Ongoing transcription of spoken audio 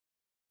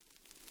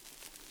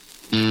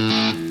Hello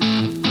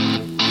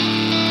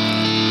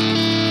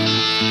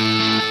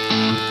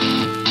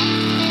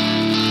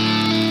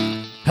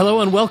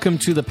and welcome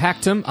to the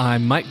Pactum.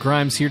 I'm Mike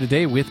Grimes here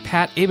today with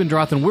Pat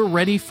Abendroth, and we're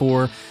ready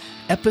for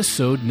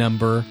episode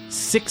number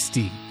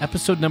 60.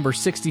 Episode number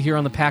 60 here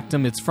on the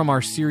Pactum. It's from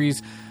our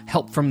series,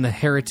 Help from the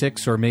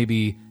Heretics, or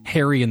maybe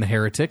Harry and the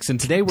Heretics. And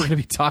today we're going to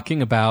be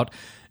talking about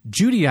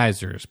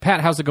Judaizers.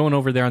 Pat, how's it going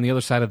over there on the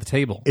other side of the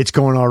table? It's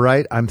going all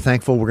right. I'm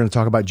thankful we're going to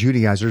talk about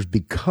Judaizers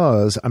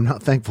because I'm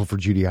not thankful for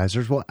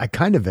Judaizers. Well, I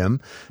kind of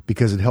am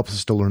because it helps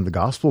us to learn the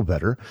gospel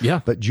better.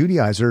 Yeah. But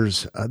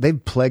Judaizers,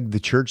 they've plagued the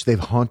church. They've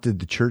haunted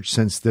the church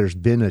since there's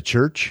been a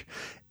church.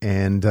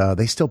 And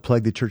they still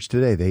plague the church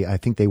today. I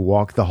think they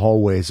walk the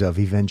hallways of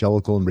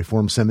evangelical and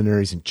reformed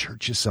seminaries and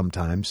churches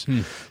sometimes.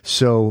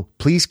 So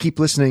please keep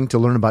listening to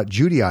learn about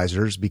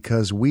Judaizers,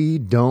 because we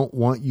don't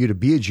want you to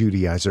be a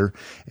Judaizer,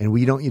 and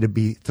we don't want you to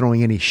be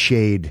throwing any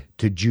shade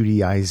to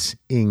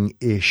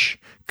Judaizing-ish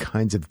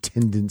kinds of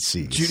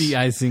tendencies.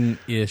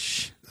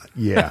 Judaizing-ish.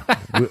 Yeah,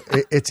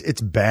 it's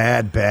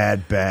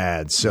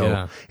bad.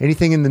 So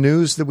anything in the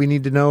news that we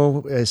need to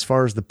know as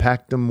far as the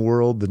Pactum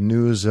world, the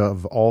news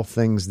of all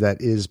things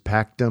that is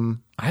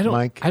Pactum,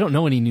 Mike? I don't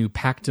know any new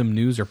Pactum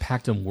news or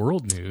Pactum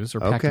world news or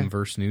Pactum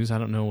verse news. I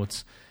don't know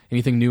what's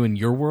anything new in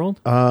your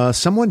world.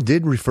 Someone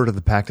did refer to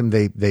the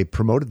Pactum. They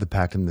promoted the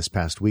Pactum this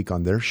past week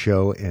on their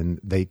show, and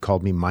they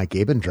called me Mike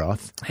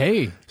Abendroth.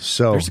 Hey,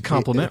 so there's a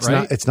compliment,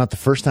 right? It's not the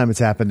first time it's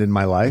happened in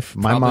my life.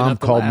 My mom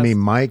called me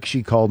Mike.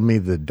 She called me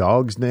the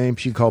dog's name.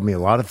 She called me a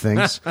lot of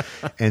things.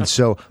 And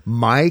so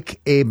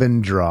Mike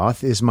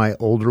Abendroth is my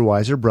older,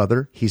 wiser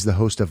brother. He's the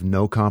host of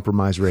No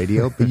Compromise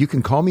Radio. But you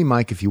can call me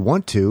Mike if you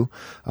want to.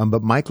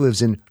 But Mike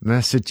lives in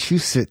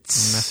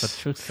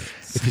Massachusetts.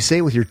 If you say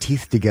it with your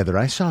teeth together,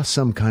 I saw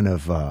some kind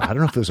of, I don't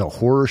know if it was a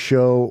horror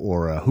show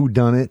or a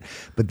whodunit,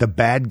 but the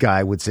bad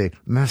guy would say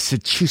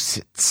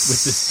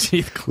Massachusetts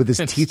with his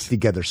teeth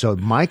together. So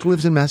Mike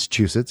lives in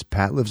Massachusetts,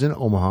 Pat lives in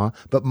Omaha,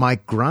 but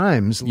Mike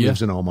Grimes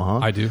lives in Omaha.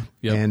 I do.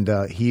 Yep.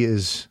 And he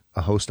is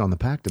a host on the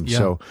Pactum. Yeah.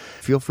 So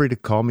feel free to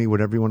call me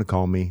whatever you want to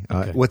call me.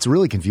 Okay. What's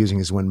really confusing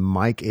is when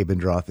Mike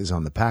Abendroth is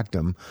on the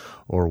Pactum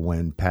or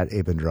when Pat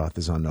Abendroth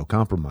is on No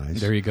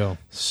Compromise. There you go.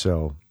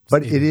 So,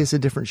 but it is a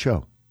different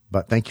show.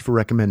 But thank you for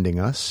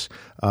recommending us.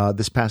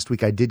 This past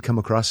week, I did come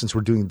across, since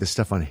we're doing this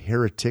stuff on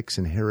heretics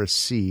and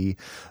heresy,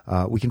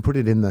 we can put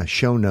it in the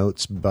show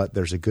notes, but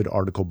there's a good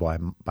article by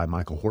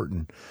Michael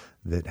Horton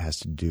that has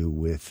to do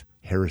with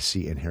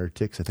heresy and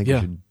heretics. I think we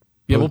should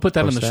we'll put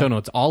that in the show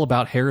notes. All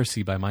About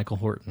Heresy by Michael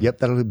Horton. Yep,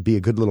 that'll be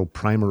a good little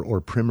primer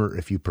or primer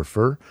if you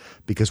prefer,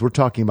 because we're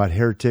talking about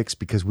heretics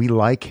because we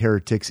like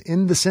heretics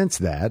in the sense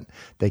that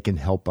they can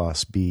help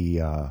us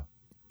be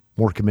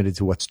more committed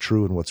to what's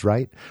true and what's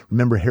right.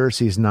 Remember,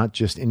 heresy is not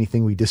just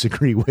anything we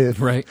disagree with,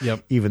 right?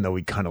 Yep. Even though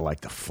we kind of like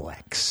to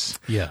flex.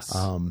 Yes.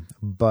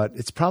 But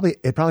it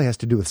probably has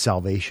to do with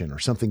salvation or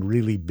something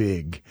really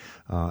big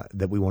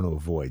that we want to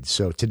avoid.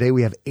 So today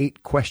we have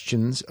 8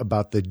 questions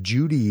about the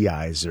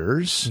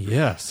Judaizers.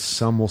 Yes.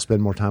 Some we'll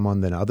spend more time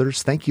on than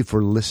others. Thank you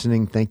for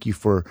listening. Thank you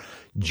for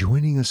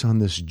joining us on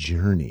this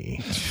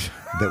journey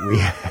that we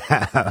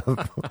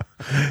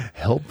have.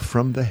 Help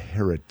from the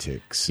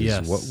heretics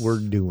is what we're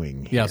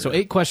doing here. Yeah, so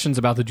 8 questions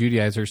about the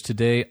Judaizers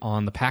today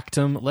on the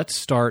Pactum. Let's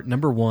start.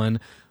 Number 1,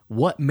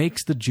 what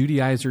makes the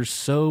Judaizers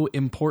so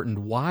important?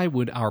 Why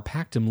would our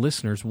Pactum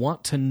listeners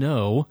want to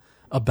know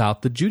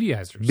about the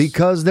Judaizers?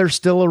 Because they're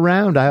still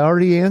around. I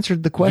already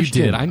answered the question.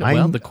 You did. I know.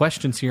 Well, the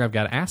question's here. I've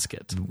got to ask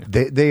it.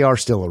 They are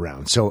still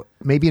around. So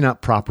maybe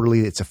not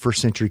properly. It's a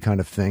first century kind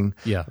of thing.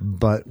 Yeah.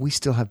 But we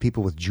still have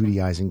people with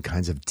Judaizing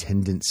kinds of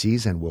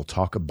tendencies, and we'll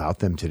talk about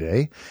them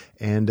today.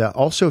 And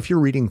also, if you're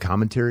reading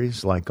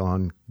commentaries like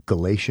on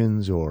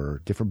Galatians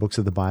or different books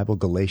of the Bible,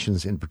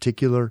 Galatians in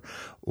particular,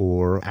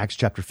 or Acts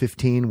chapter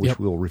 15, which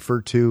we'll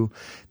refer to,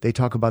 they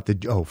talk about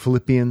the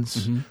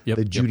Philippians,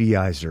 the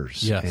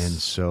Judaizers. Yes. And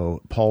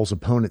so Paul's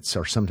opponents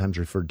are sometimes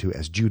referred to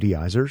as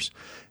Judaizers.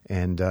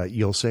 And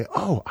you'll say,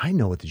 oh, I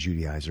know what the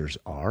Judaizers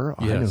are.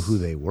 I know who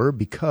they were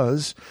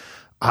because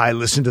I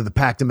listened to the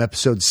Pactum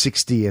episode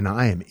 60, and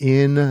I am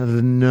in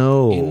the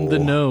know. In the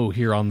know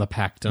here on the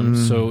Pactum.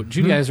 So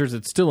Judaizers,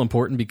 it's still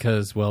important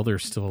because, well, they're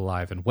still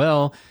alive and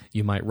well.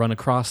 You might run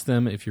across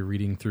them if you're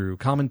reading through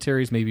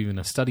commentaries, maybe even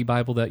a study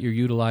Bible that you're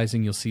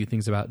utilizing. You'll see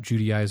things about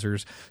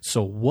Judaizers.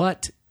 So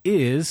what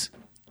is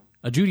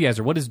a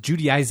Judaizer? What is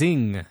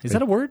Judaizing? Is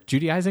that a word?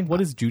 Judaizing? What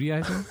is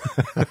Judaizing?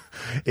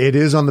 It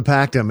is on the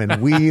Pactum,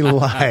 and we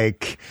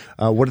like,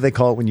 what do they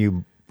call it when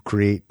you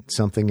create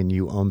something and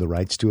you own the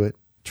rights to it?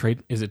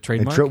 Is it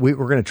trademark? We're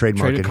going to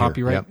trademark it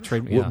copyright,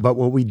 here. But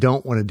what we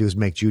don't want to do is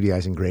make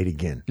Judaizing great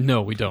again.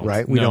 No, we don't.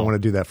 Right? We don't want to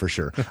do that for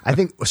sure. I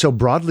think, so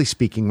broadly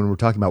speaking, when we're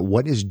talking about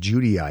what is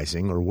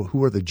Judaizing or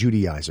who are the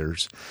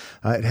Judaizers,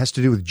 it has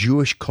to do with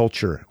Jewish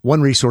culture.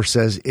 One resource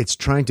says it's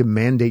trying to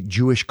mandate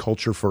Jewish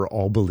culture for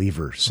all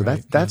believers. So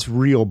that's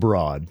real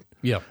broad.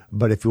 Yep.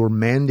 But if you're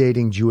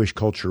mandating Jewish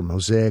culture,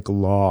 Mosaic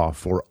law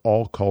for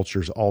all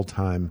cultures, all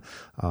time,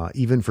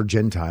 even for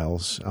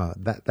Gentiles,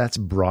 that's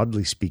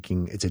broadly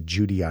speaking, it's a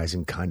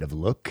Judaizing kind of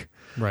look.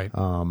 Right.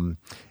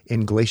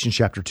 In Galatians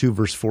chapter 2,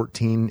 verse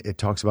 14, it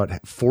talks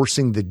about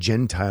forcing the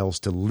Gentiles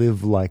to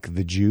live like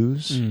the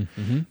Jews.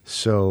 Mm-hmm.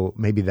 So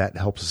maybe that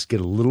helps us get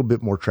a little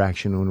bit more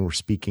traction when we're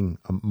speaking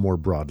more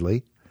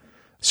broadly.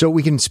 So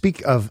we can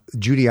speak of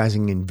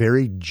Judaizing in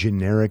very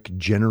generic,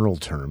 general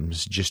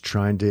terms, just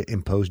trying to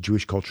impose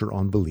Jewish culture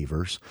on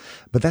believers.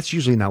 But that's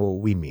usually not what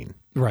we mean.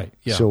 Right.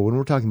 Yeah. So when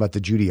we're talking about the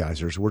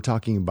Judaizers, we're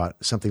talking about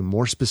something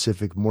more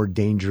specific, more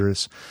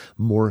dangerous,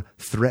 more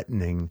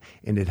threatening,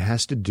 and it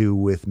has to do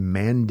with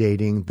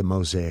mandating the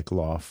Mosaic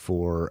law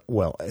for,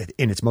 well,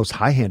 in its most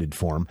high-handed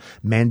form,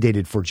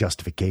 mandated for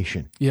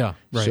justification. Yeah,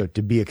 right. So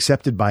to be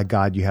accepted by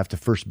God, you have to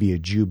first be a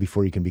Jew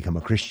before you can become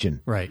a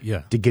Christian. Right,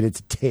 yeah. To get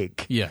its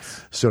take,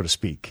 yes, so to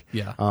speak.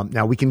 Yeah.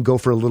 Now, we can go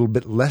for a little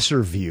bit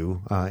lesser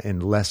view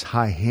and less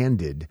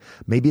high-handed.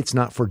 Maybe it's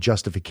not for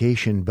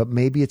justification, but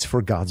maybe it's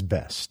for God's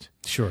best.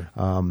 Sure.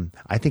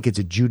 I think it's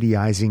a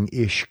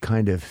Judaizing-ish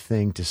kind of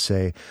thing to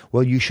say,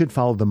 well, you should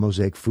follow the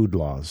Mosaic food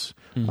laws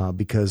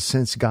because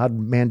since God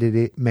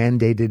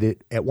mandated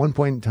it at one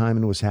point in time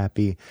and was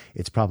happy,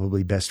 it's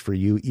probably best for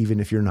you, even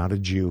if you're not a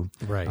Jew,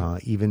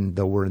 right. Even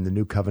though we're in the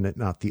new covenant,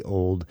 not the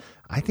old.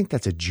 I think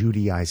that's a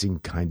Judaizing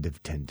kind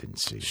of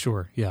tendency.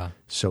 Sure, yeah.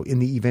 So in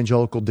the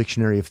Evangelical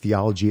Dictionary of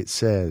Theology, it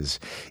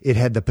says, it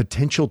had the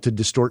potential to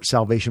distort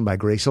salvation by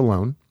grace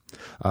alone,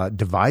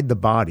 divide the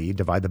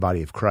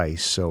body of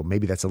Christ. So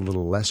maybe that's a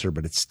little lesser,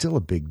 but it's still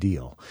a big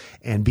deal.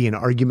 And be an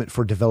argument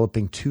for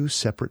developing two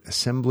separate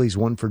assemblies,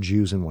 one for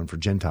Jews and one for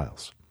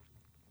Gentiles.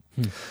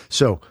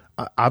 So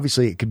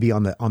obviously it could be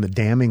on the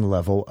damning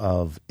level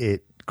of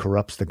it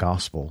corrupts the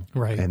gospel.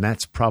 Right. And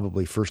that's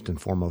probably first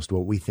and foremost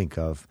what we think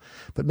of.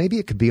 But maybe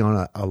it could be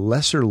on a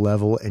lesser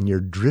level and you're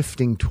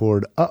drifting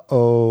toward,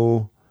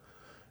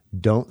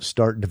 don't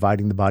start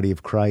dividing the body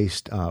of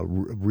Christ,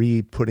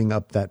 re-putting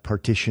up that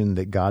partition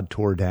that God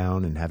tore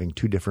down and having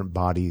two different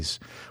bodies.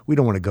 We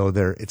don't want to go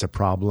there. It's a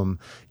problem.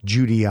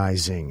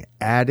 Judaizing,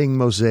 adding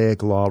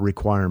Mosaic law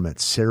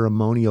requirements,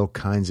 ceremonial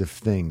kinds of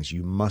things.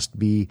 You must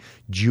be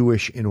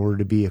Jewish in order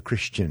to be a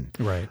Christian.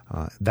 Right.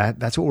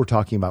 That's what we're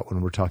talking about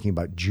when we're talking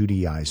about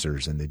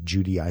Judaizers and the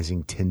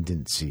Judaizing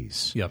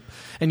tendencies. Yep.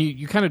 And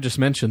you kind of just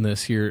mentioned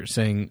this here,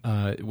 saying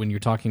when you're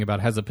talking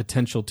about has a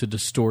potential to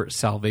distort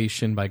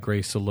salvation by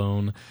grace alone.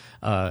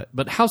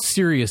 But how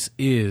serious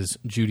is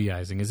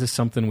Judaizing? Is this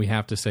something we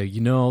have to say,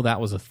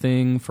 that was a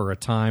thing for a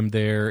time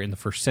there in the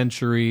first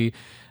century,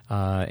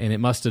 and it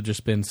must have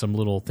just been some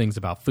little things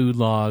about food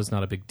laws,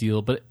 not a big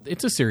deal, but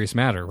it's a serious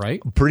matter,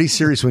 right? Pretty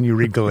serious when you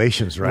read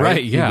Galatians, right?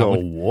 Right, yeah. You go,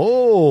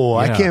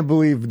 whoa, Yeah. I can't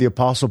believe the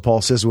Apostle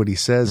Paul says what he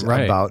says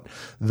Right. about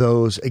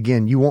those.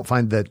 Again, you won't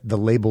find the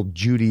label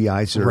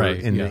Judaizer Right,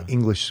 in yeah.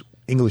 the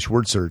English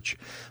word search,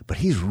 but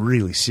he's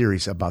really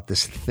serious about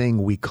this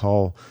thing we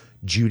call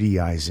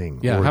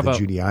Judaizing or how the about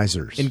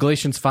Judaizers. in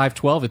Galatians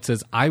 5:12 it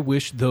says, "I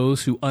wish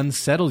those who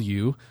unsettle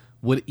you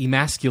would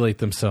emasculate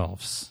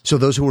themselves." So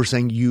those who are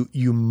saying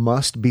you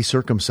must be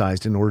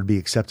circumcised in order to be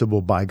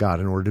acceptable by God,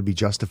 in order to be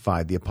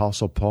justified, the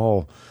Apostle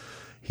Paul,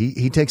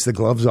 he takes the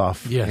gloves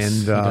off. Yes, and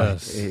he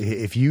does.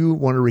 If you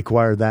want to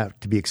require that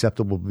to be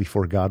acceptable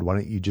before God, why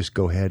don't you just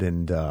go ahead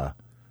and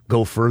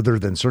go further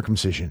than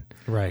circumcision?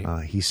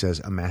 Right. He says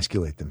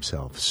emasculate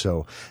themselves.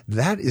 So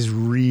that is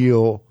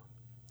real.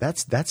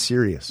 That's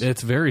serious.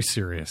 It's very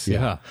serious.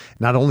 Yeah.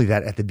 Not only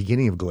that, at the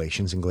beginning of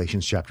Galatians, in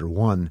Galatians chapter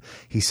 1,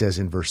 he says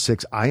in verse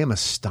 6, I am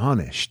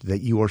astonished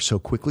that you are so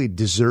quickly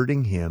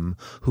deserting him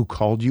who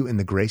called you in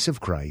the grace of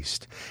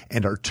Christ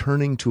and are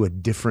turning to a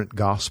different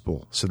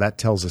gospel. So that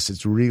tells us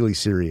it's really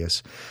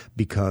serious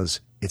because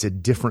it's a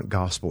different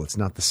gospel. It's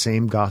not the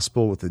same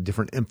gospel with a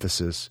different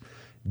emphasis.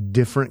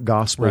 Different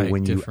gospel Right,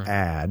 when different. you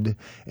add.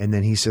 And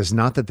then he says,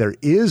 not that there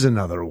is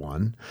another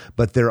one,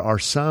 but there are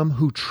some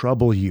who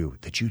trouble you,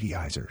 the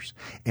Judaizers,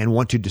 and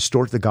want to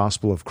distort the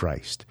gospel of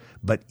Christ.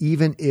 But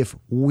even if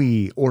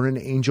we or an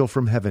angel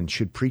from heaven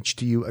should preach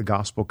to you a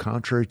gospel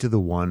contrary to the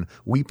one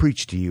we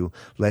preach to you,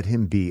 let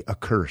him be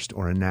accursed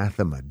or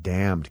anathema,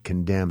 damned,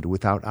 condemned,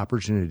 without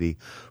opportunity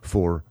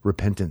for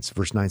repentance.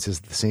 Verse 9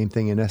 says the same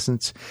thing in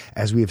essence.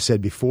 As we have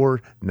said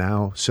before,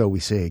 now so we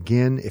say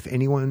again, if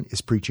anyone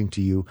is preaching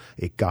to you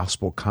a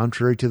gospel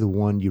contrary to the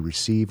one you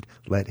received,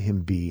 let him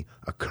be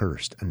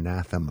accursed,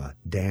 anathema,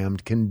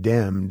 damned,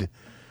 condemned.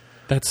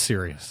 That's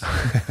serious.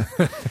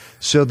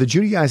 So the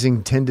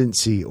Judaizing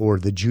tendency or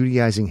the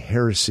Judaizing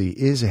heresy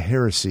is a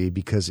heresy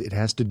because it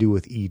has to do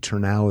with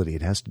eternality.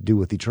 It has to do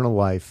with eternal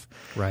life.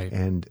 Right.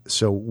 And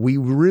so we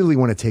really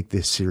want to take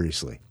this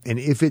seriously. And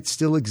if it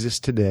still exists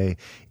today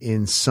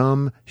in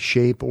some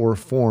shape or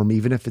form,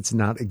 even if it's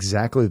not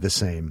exactly the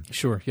same,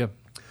 Sure, yep.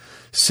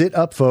 sit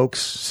up,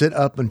 folks. Sit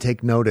up and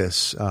take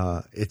notice.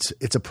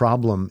 It's a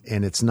problem,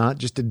 and it's not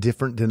just a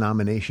different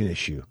denomination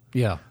issue.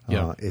 Yeah.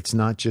 It's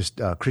not just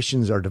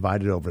Christians are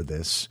divided over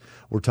this.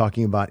 We're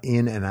talking about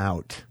in and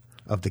out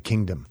of the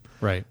kingdom.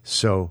 Right.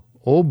 So,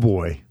 oh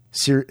boy,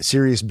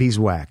 serious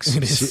beeswax.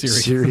 It is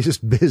serious. Serious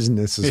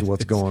business is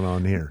what's going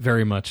on here.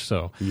 Very much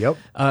so. Yep.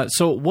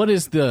 So what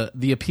is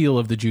the appeal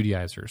of the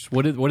Judaizers?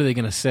 What are they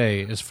going to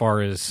say as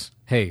far as,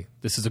 hey,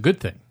 this is a good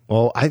thing?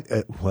 Well,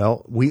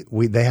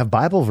 they have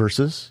Bible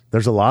verses.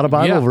 There's a lot of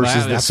Bible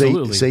verses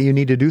that say you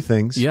need to do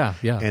things. Yeah.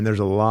 And there's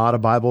a lot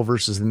of Bible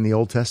verses in the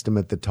Old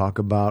Testament that talk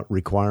about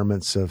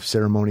requirements of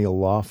ceremonial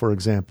law, for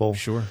example.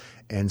 Sure.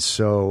 And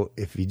so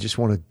if you just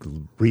want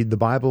to read the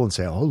Bible and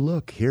say, oh,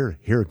 look, here,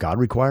 God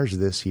requires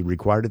this. He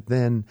required it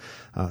then.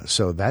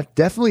 So that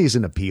definitely is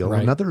an appeal.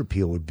 Right. Another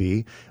appeal would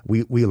be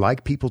we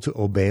like people to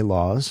obey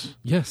laws.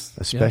 Yes.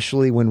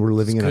 Especially when we're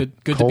living in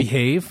good to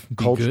behave.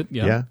 Be good.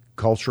 Yeah.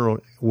 Cultural,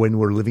 when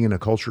we're living in a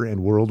culture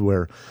and world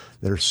where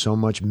there's so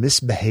much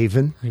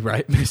misbehaving.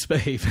 Right.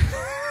 Misbehave.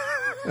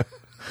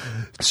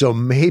 So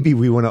maybe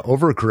we want to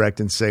overcorrect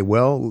and say,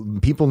 well,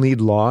 people need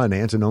law and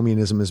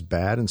antinomianism is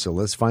bad. And so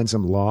let's find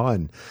some law.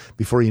 And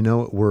before you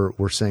know it,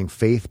 we're saying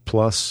faith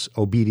plus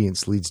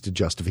obedience leads to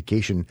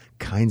justification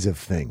kinds of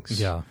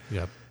things. Yeah.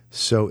 Yep.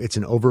 So it's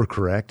an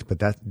overcorrect, but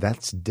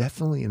that's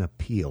definitely an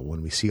appeal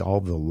when we see all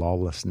the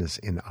lawlessness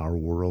in our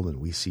world, and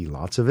we see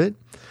lots of it.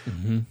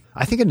 Mm-hmm.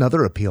 I think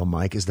another appeal,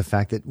 Mike, is the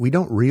fact that we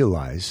don't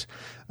realize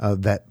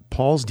that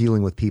Paul's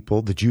dealing with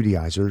people, the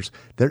Judaizers,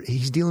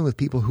 he's dealing with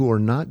people who are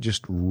not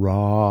just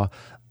raw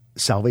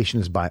salvation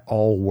is by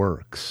all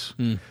works.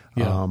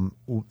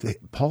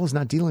 Paul is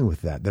not dealing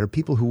with that. There are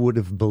people who would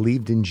have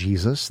believed in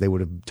Jesus. They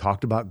would have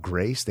talked about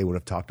grace. They would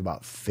have talked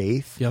about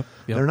faith. Yep.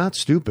 They're not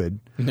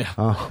stupid.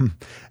 Yeah.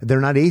 They're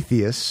not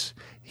atheists.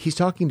 He's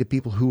talking to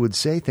people who would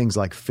say things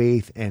like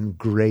faith and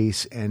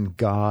grace and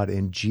God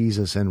and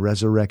Jesus and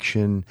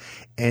resurrection.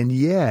 And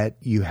yet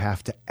you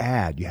have to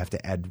add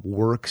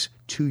works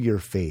to your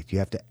faith. You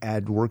have to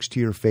add works to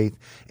your faith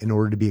in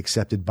order to be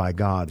accepted by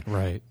God.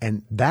 Right.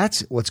 And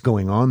that's what's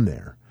going on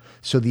there.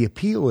 So the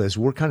appeal is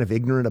we're kind of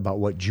ignorant about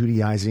what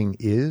Judaizing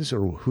is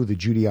or who the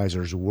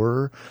Judaizers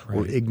were. Right.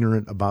 We're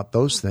ignorant about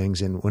those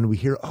things. And when we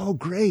hear, oh,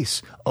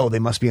 grace, oh, they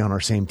must be on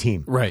our same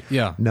team. Right,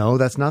 yeah. No,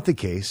 that's not the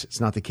case.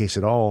 It's not the case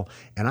at all.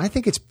 And I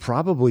think it's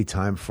probably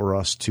time for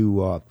us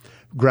to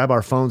grab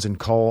our phones and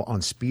call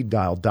on speed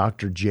dial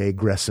Dr. J.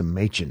 Gresham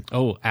Machen.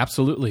 Oh,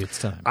 absolutely. It's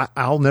time.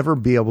 I'll never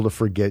be able to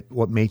forget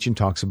what Machen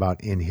talks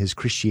about in his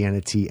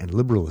Christianity and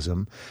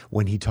Liberalism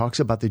when he talks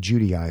about the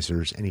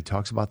Judaizers and he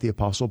talks about the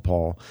Apostle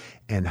Paul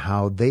and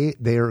how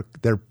they're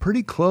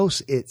pretty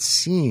close, it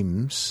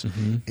seems,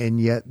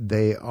 and yet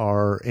they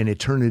are an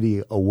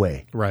eternity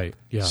away. Right.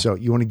 Yeah. So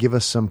you want to give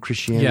us some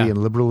Christianity and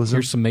Liberalism?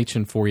 Here's some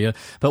Machen for you.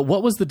 But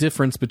what was the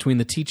difference between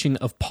the teaching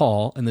of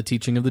Paul and the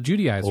teaching of the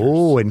Judaizers?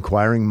 Oh,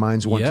 inquiring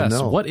minds want to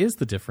know. What is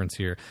the difference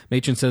here?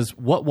 Machen says,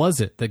 what was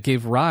it that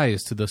gave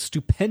rise to the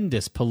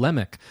stupendous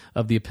polemic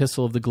of the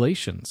Epistle of the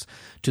Galatians?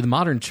 To the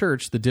modern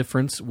church, the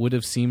difference would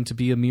have seemed to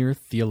be a mere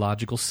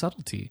theological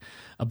subtlety.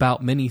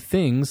 About many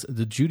things,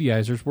 the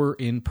Judaizers were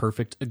in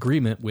perfect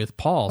agreement with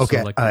Paul. Okay,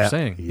 so like we're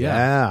saying.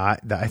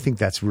 I think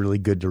that's really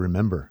good to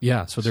remember.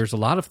 Yeah, so there's a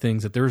lot of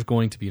things that there's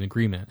going to be an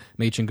agreement.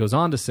 Machen goes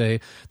on to say,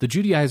 the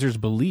Judaizers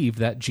believed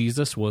that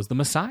Jesus was the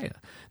Messiah.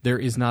 There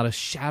is not a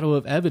shadow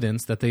of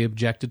evidence that they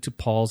objected to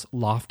Paul's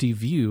lofty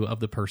view of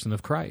the person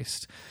of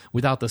Christ.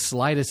 Without the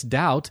slightest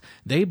doubt,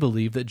 they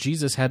believed that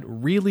Jesus had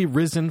really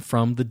risen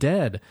from the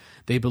dead.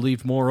 They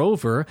believed,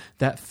 moreover,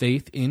 that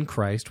faith in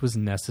Christ was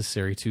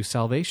necessary to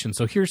salvation.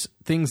 So here's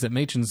things that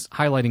Machen's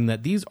highlighting,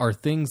 that these are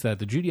things that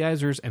the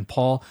Judaizers and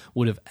Paul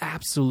would have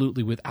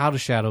absolutely, without a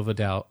shadow of a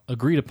doubt,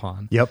 agreed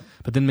upon. Yep.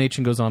 But then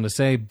Machen goes on to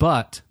say,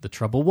 but the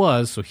trouble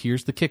was, so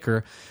here's the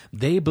kicker,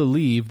 they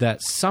believed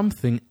that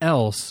something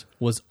else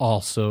was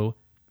also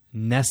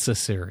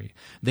necessary.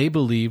 They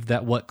believed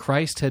that what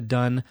Christ had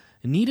done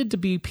needed to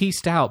be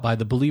pieced out by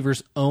the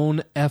believer's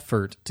own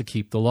effort to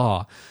keep the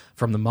law.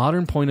 From the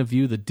modern point of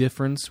view, the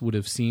difference would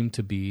have seemed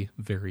to be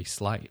very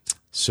slight.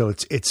 So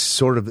it's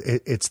sort of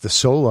it's the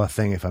sola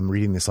thing. If I'm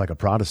reading this like a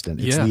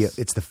Protestant,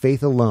 it's the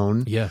faith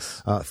alone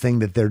thing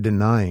that they're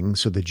denying.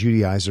 So the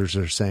Judaizers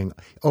are saying,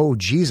 "Oh,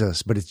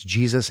 Jesus," but it's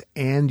Jesus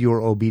and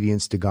your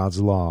obedience to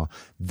God's law.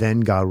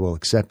 Then God will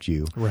accept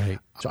you. Right.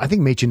 So I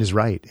think Machen is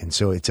right, and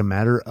so it's a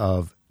matter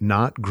of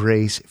not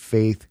grace,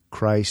 faith,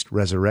 Christ,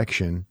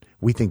 resurrection.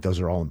 We think those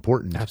are all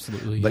important.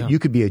 Absolutely. But you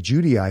could be a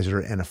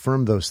Judaizer and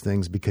affirm those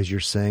things because you're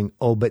saying,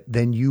 oh, but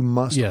then you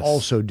must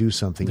also do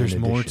something. There's in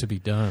addition. more to be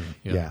done.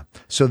 Yeah.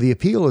 So the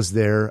appeal is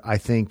there, I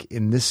think,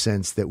 in this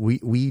sense that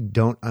we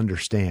don't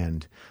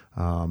understand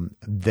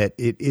that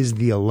it is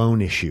the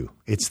alone issue.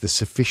 It's the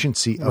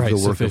sufficiency of the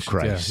work of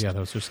Christ. Yeah, I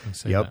was just going to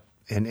say that.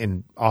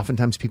 And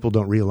oftentimes people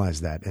don't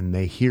realize that, and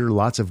they hear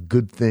lots of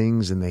good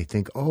things, and they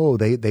think, oh,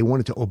 they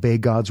wanted to obey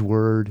God's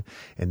word,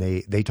 and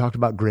they talked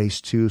about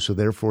grace too, so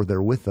therefore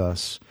they're with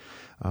us.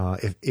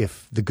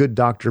 If the good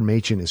Dr.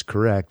 Machen is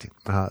correct,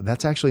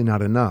 that's actually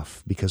not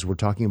enough, because we're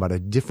talking about a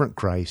different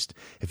Christ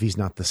if he's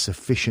not the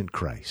sufficient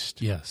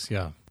Christ. Yes,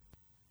 yeah.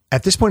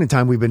 At this point in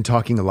time, we've been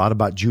talking a lot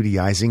about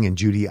Judaizing and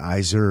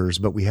Judaizers,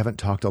 but we haven't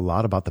talked a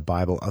lot about the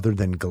Bible other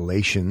than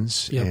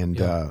Galatians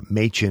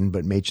Machen,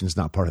 but Machen's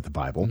not part of the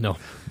Bible. No.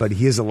 But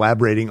he is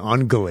elaborating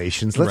on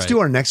Galatians. Let's do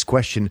our next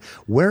question.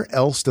 Where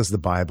else does the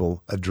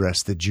Bible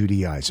address the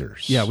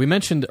Judaizers? Yeah, we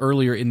mentioned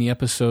earlier in the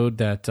episode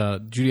that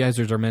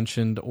Judaizers are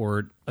mentioned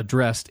or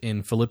addressed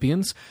in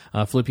Philippians.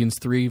 Philippians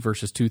 3,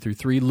 verses 2 through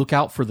 3. Look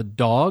out for the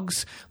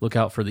dogs. Look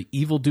out for the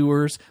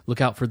evildoers.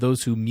 Look out for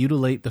those who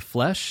mutilate the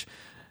flesh.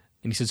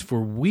 And he says, for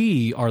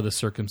we are the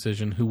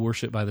circumcision who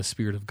worship by the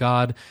Spirit of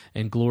God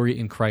and glory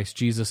in Christ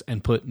Jesus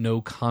and put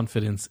no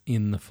confidence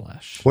in the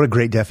flesh. What a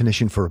great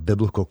definition for a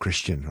biblical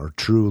Christian or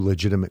true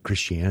legitimate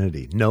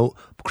Christianity. No,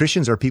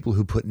 Christians are people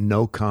who put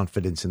no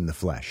confidence in the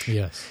flesh.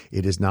 Yes.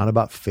 It is not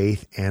about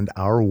faith and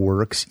our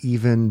works,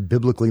 even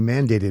biblically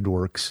mandated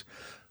works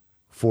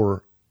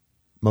for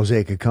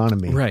Mosaic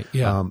economy, right?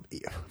 Yeah,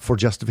 for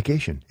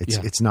justification.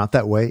 It's not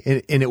that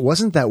way, and it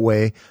wasn't that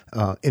way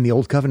in the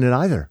Old Covenant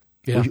either.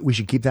 Yeah. We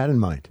should keep that in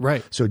mind.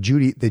 Right. So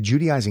the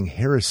Judaizing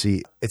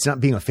heresy, it's not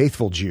being a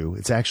faithful Jew.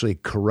 It's actually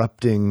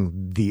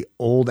corrupting the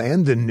old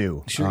and the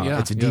new. Sure,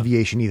 it's a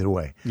deviation either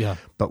way. Yeah.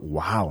 But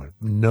wow,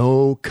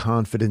 no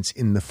confidence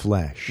in the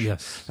flesh.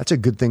 Yes. That's a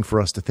good thing for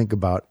us to think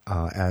about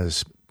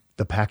as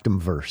the Pactum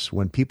verse.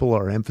 When people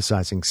are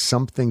emphasizing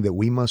something that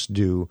we must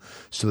do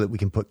so that we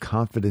can put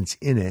confidence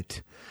in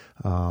it,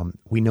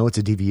 we know it's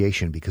a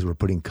deviation because we're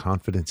putting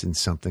confidence in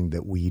something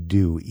that we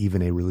do,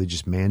 even a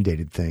religious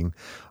mandated thing.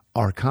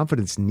 Our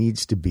confidence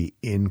needs to be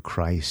in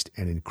Christ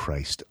and in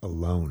Christ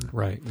alone.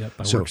 Right. Yep.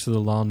 By works of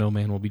the law, no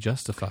man will be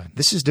justified.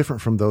 This is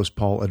different from those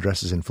Paul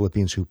addresses in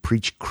Philippians who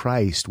preach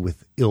Christ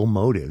with ill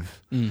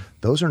motive.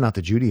 Those are not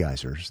the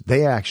Judaizers.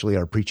 They actually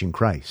are preaching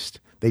Christ.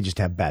 They just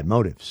have bad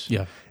motives.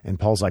 Yeah. And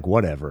Paul's like,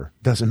 whatever,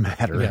 doesn't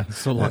matter. Yeah,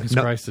 so long as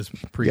Christ is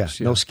preached.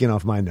 No skin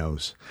off my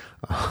nose.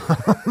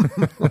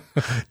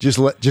 just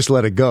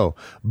let it go.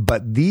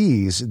 But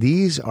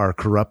these are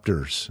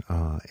corrupters,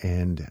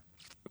 and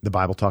the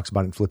Bible talks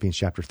about it in Philippians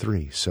chapter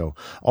 3. So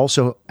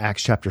also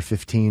Acts chapter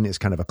 15 is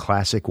kind of a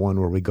classic one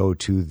where we go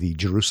to the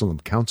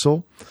Jerusalem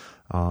Council.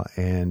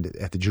 And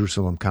at the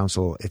Jerusalem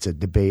Council, it's a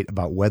debate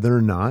about whether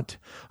or not,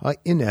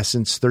 in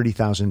essence,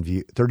 30,000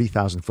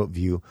 foot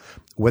view,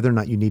 whether or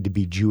not you need to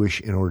be Jewish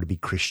in order to be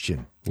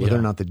Christian, whether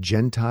or not the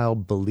Gentile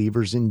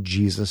believers in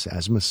Jesus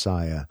as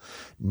Messiah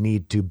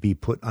need to be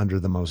put under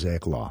the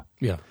Mosaic law.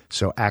 Yeah.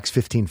 So Acts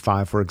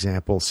 15:5, for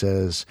example,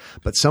 says,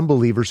 but some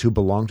believers who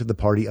belonged to the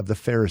party of the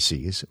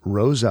Pharisees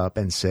rose up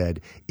and said,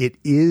 it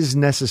is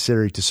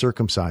necessary to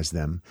circumcise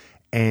them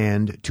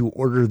and to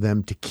order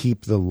them to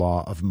keep the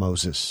law of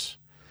Moses.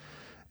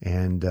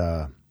 And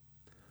the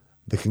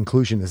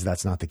conclusion is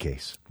that's not the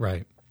case.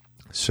 Right.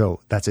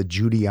 So that's a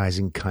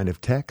Judaizing kind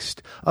of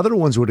text. Other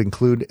ones would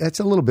include, it's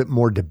a little bit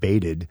more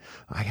debated.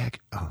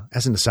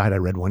 As an aside, I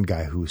read one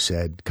guy who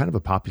said, kind of a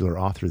popular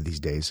author these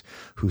days,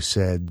 who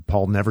said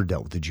Paul never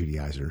dealt with the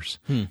Judaizers.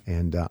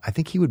 And I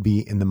think he would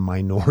be in the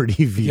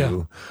minority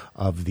view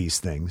of these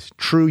things.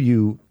 True,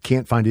 you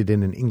can't find it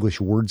in an English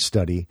word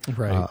study,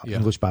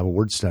 English Bible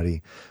word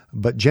study.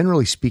 But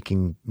generally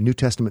speaking, New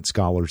Testament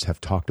scholars have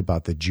talked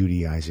about the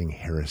Judaizing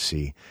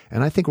heresy.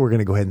 And I think we're going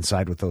to go ahead and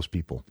side with those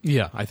people.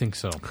 Yeah, I think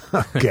so.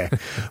 Okay.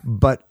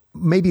 But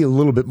maybe a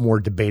little bit more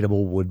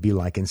debatable would be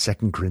like in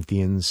 2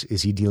 Corinthians.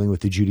 Is he dealing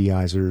with the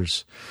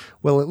Judaizers?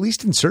 Well, at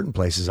least in certain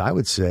places, I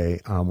would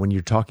say when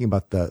you're talking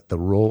about the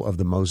role of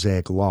the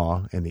Mosaic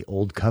law and the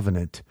Old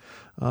Covenant,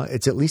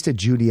 it's at least a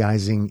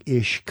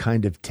Judaizing-ish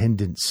kind of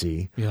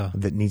tendency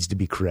that needs to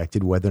be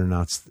corrected. Whether or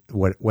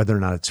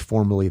not it's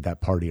formally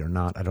that party or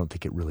not, I don't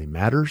think it really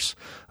matters.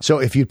 So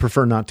if you'd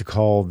prefer not to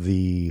call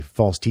the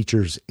false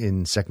teachers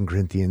in 2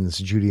 Corinthians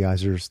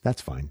Judaizers,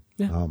 that's fine.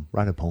 Yeah.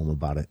 Write a poem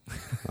about it.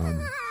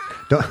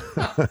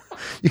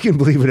 You can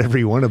believe whatever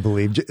you want to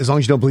believe, as long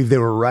as you don't believe they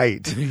were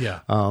right.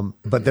 Yeah.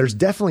 But there's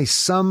definitely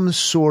some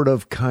sort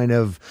of kind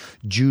of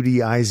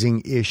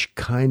Judaizing-ish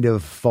kind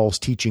of false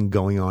teaching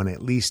going on,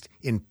 at least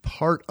in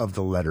part of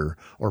the letter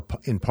or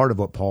in part of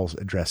what Paul's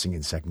addressing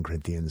in 2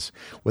 Corinthians.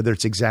 Whether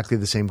it's exactly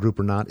the same group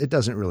or not, it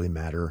doesn't really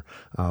matter.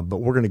 But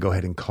we're going to go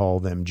ahead and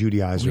call them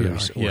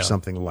Judaizers or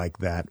something like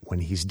that when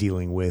he's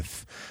dealing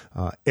with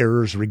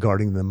errors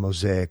regarding the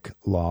Mosaic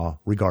law,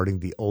 regarding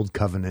the Old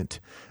Covenant,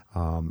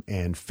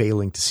 and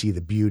failing to see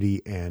the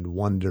beauty and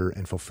wonder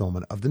and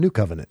fulfillment of the New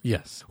Covenant.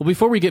 Yes. Well,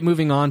 before we get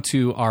moving on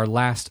to our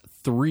last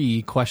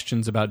 3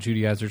 questions about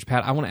Judaizers,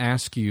 Pat, I want to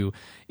ask you,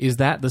 is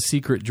that the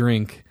secret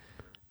drink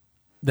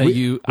that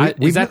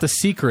is that the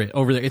secret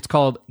over there? It's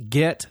called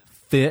Get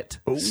Fit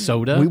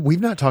Soda.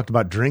 We've not talked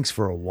about drinks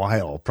for a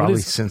while,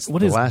 probably since the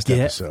last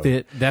episode.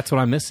 Fit? That's what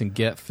I'm missing.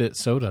 Get Fit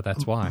Soda.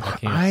 That's why I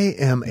can't. I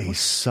am a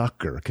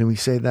sucker. Can we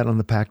say that on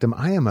the Pactum?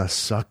 I am a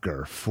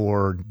sucker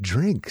for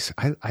drinks.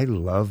 I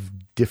love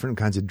different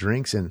kinds of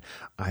drinks, and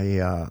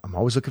I'm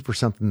always looking for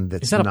something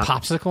that's Is that a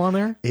popsicle on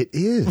there? It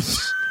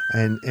is.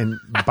 And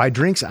by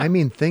drinks, I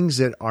mean things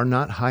that are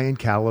not high in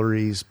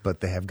calories, but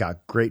they have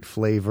got great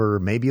flavor,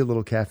 maybe a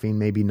little caffeine,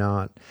 maybe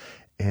not.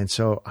 And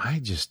so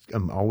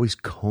I'm always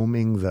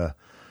combing the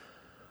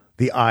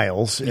the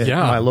aisles at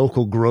my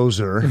local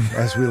grocer,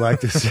 as we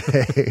like to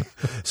say.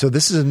 So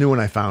this is a new one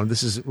I found.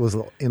 This was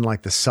in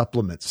like the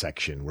supplement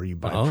section where you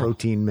buy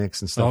protein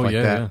mix and stuff that.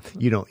 Yeah.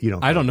 You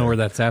don't. I don't know where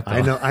that's at, though.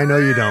 I know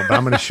you don't, but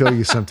I'm going to show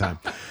you sometime.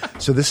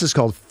 So this is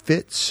called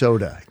Fit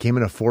Soda. It came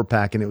in a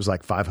 4-pack and it was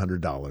like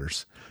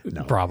 $500.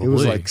 No, probably. It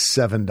was like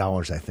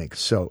 $7, I think.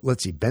 So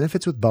let's see.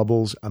 Benefits with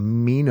bubbles,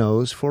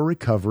 aminos for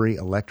recovery,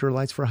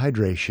 electrolytes for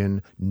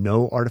hydration,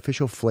 no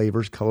artificial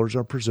flavors, colors,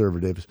 or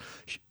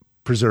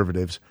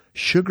preservatives,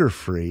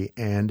 sugar-free,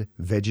 and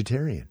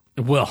vegetarian.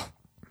 Well,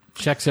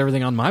 checks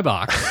everything on my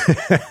box.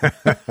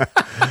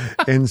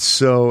 And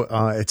so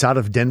it's out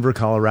of Denver,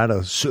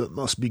 Colorado. So it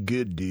must be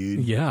good,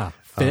 dude. Yeah.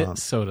 Fit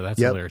Soda. That's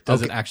hilarious.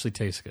 Does it actually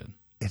taste good?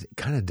 It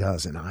kind of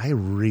does. And I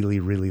really,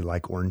 really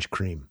like orange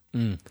cream.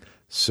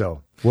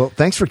 So, well,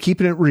 thanks for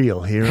keeping it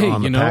real here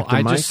on the Pactum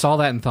I Mike. just saw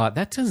that and thought,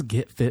 that does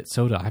get Fit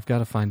Soda. I've got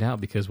to find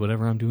out because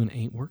whatever I'm doing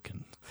ain't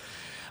working.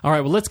 All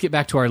right, well, let's get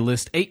back to our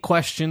list. 8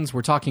 questions.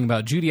 We're talking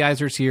about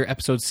Judaizers here,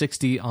 episode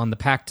 60 on the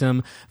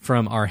Pactum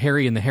from our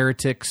Harry and the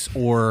Heretics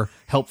or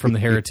Help from the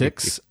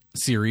Heretics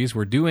series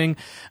we're doing.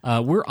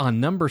 We're on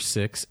number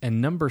 6,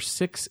 and number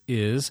 6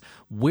 is,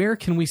 where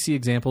can we see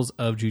examples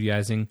of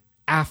Judaizing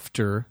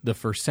after the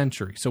first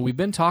century? So we've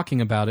been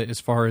talking about it as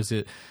far as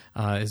it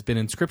has been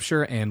in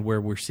Scripture and where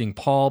we're seeing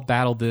Paul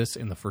battle this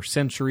in the first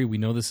century. We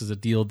know this is a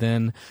deal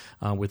then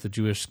with the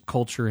Jewish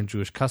culture and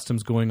Jewish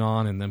customs going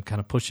on and them kind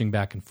of pushing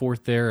back and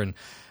forth there. And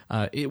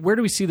where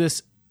do we see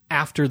this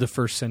after the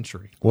first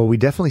century? Well, we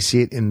definitely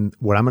see it in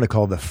what I'm going to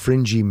call the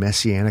fringy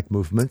messianic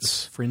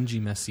movements. Fringy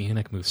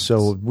messianic movements.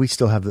 So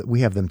we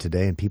have them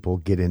today, and people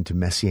get into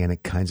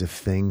messianic kinds of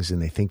things, and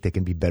they think they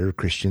can be better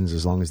Christians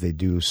as long as they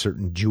do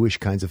certain Jewish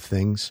kinds of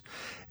things.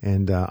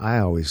 And I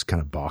always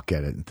kind of balk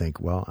at it and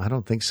think, well, I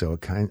don't think so.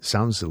 It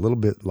sounds a little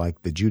bit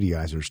like the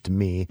Judaizers to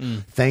me.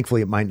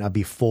 Thankfully, it might not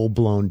be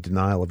full-blown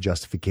denial of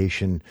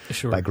justification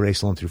by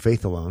grace alone through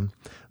faith alone.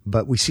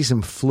 But we see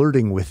some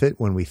flirting with it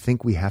when we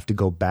think we have to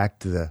go back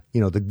to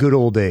the good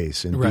old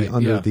days and be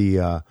under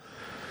the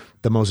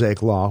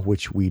Mosaic law,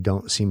 which we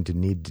don't seem to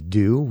need to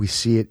do. We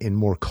see it in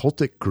more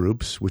cultic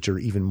groups, which are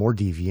even more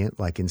deviant,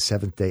 like in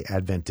Seventh-day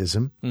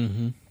Adventism.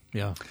 Mm-hmm.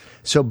 Yeah.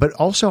 So, but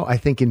also I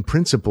think in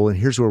principle, and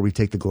here's where we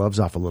take the gloves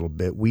off a little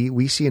bit,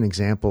 we see an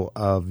example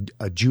of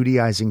a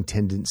Judaizing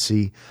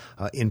tendency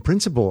in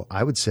principle,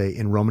 I would say,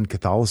 in Roman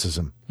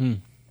Catholicism.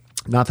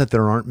 Not that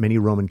there aren't many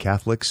Roman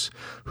Catholics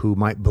who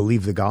might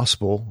believe the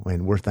gospel,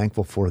 and we're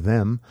thankful for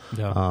them,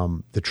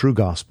 the true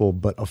gospel,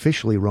 but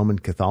officially Roman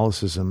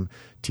Catholicism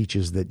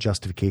teaches that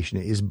justification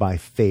is by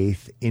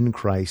faith in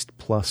Christ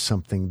plus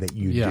something that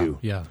you do.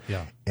 Yeah.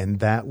 And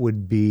that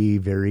would be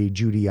very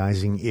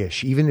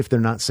Judaizing-ish. Even if they're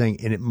not saying,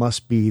 and it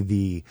must be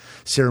the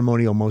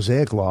ceremonial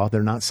Mosaic law,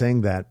 they're not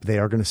saying that. They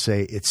are going to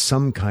say it's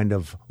some kind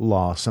of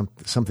law,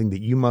 something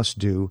that you must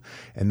do.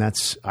 And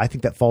I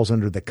think that falls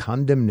under the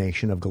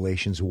condemnation of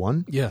Galatians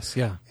 1. Yes,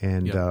 yeah.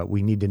 And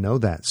we need to know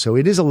that. So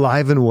it is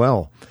alive and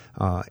well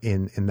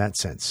in that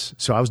sense.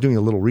 So I was doing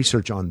a little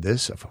research on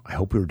this. I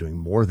hope we were doing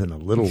more than a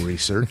little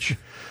research.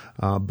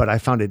 But I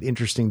found it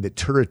interesting that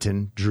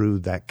Turretin drew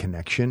that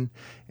connection,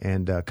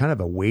 and kind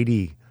of a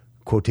weighty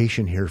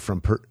quotation here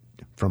from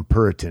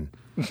Puritan.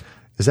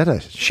 Is that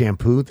a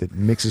shampoo that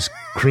mixes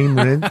cream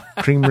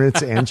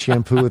rinse and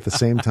shampoo at the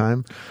same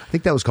time? I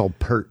think that was called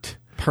Pert.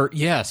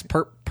 Yes,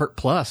 Pert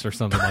Plus or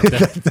something like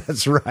that.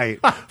 That's right,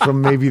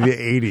 from maybe the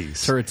 80s.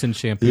 Turretin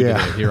shampoo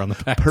today here on the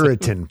pack.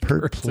 Puritan,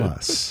 Pert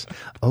Plus.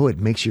 Oh, it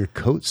makes your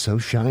coat so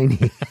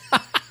shiny.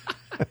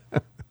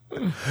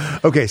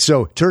 Okay,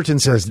 so Turretin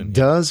says,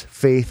 does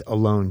faith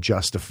alone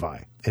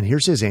justify? And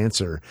here's his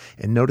answer.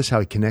 And notice how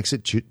he connects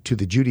it to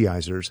the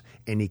Judaizers,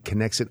 and he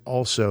connects it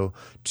also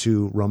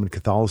to Roman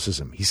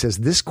Catholicism. He says,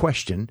 this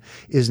question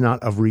is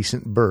not of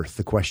recent birth.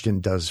 The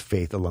question, does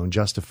faith alone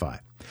justify?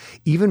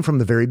 Even from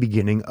the very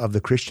beginning of the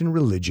Christian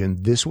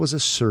religion, this was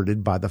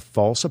asserted by the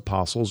false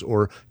apostles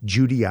or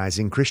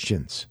Judaizing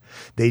Christians.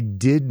 They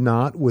did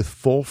not with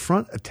full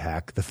front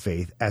attack the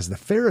faith as the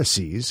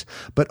Pharisees,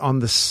 but on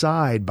the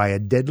side by a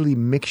deadly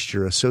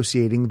mixture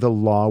associating the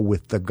law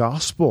with the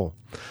gospel,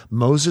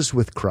 Moses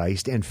with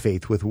Christ, and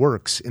faith with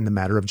works in the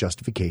matter of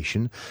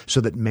justification, so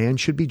that man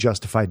should be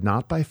justified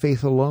not by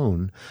faith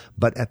alone,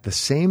 but at the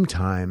same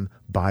time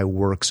by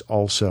works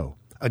also.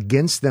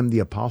 Against them the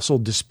apostle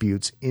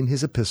disputes in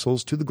his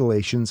epistles to the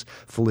Galatians,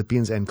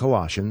 Philippians, and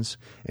Colossians.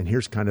 And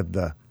here's kind of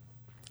the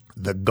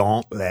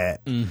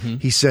gauntlet.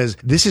 He says,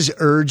 this is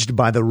urged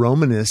by the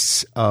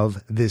Romanists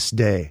of this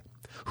day,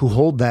 who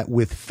hold that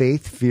with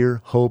faith,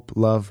 fear, hope,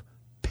 love,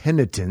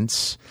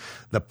 penitence,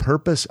 the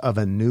purpose of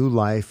a new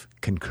life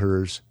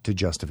concurs to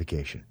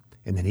justification.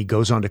 And then he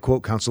goes on to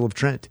quote Council of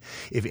Trent.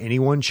 If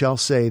anyone shall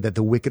say that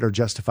the wicked are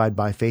justified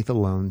by faith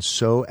alone,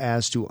 so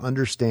as to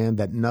understand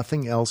that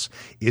nothing else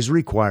is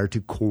required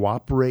to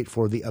cooperate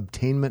for the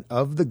obtainment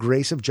of the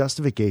grace of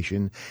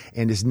justification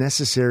and is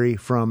necessary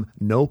from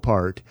no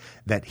part,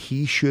 that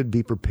he should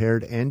be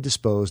prepared and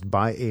disposed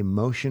by a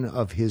motion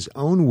of his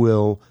own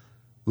will,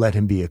 let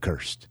him be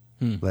accursed.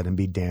 let him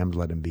be damned,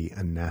 let him be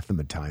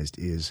anathematized,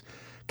 is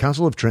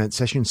Council of Trent,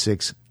 Session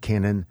 6,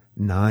 Canon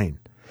 9.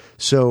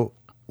 So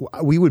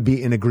we would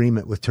be in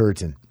agreement with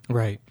Turretin.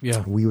 Right,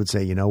 yeah. We would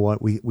say, you know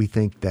what, we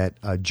think that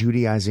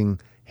Judaizing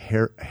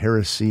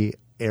heresy,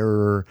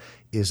 error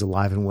is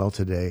alive and well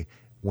today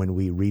when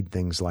we read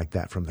things like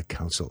that from the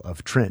Council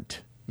of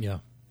Trent. Yeah.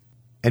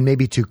 And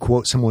maybe to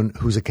quote someone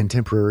who's a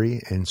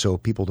contemporary, and so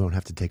people don't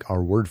have to take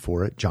our word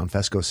for it, John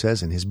Fesco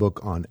says in his book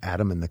on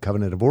Adam and the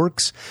Covenant of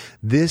Works,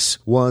 this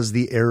was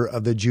the error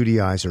of the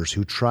Judaizers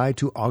who tried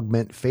to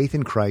augment faith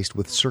in Christ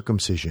with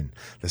circumcision.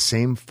 The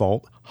same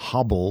fault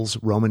hobbles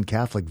Roman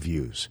Catholic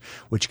views,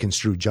 which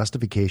construe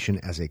justification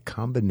as a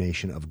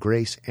combination of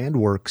grace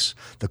and works,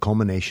 the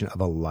culmination of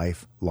a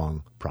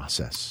lifelong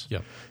process.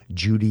 Yep.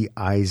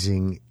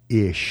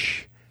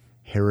 Judaizing-ish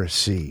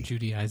heresy.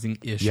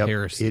 Judaizing-ish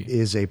heresy. It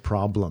is a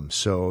problem.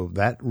 So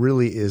that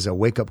really is a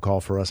wake-up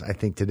call for us, I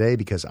think, today,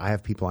 because I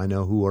have people I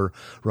know who are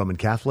Roman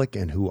Catholic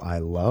and who I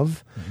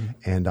love,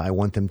 and I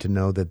want them to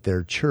know that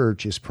their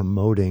church is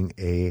promoting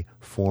a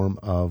form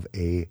of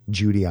a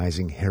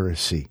Judaizing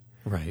heresy.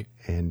 Right.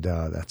 And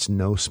that's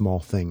no small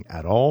thing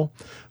at all.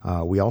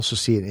 We also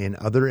see it in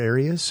other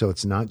areas, so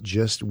it's not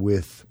just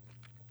with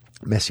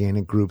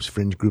Messianic groups,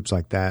 fringe groups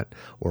like that,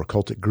 or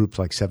occultic groups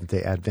like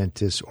Seventh-day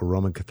Adventists or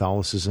Roman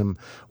Catholicism.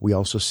 We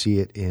also see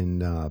it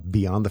in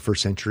beyond the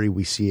first century.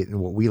 We see it in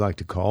what we like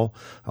to call,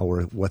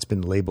 or what's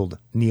been labeled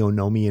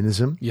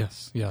neonomianism.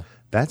 Yes, yeah.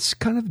 That's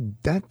kind of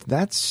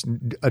that's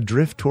a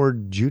drift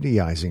toward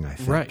Judaizing, I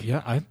think. Right,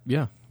 yeah,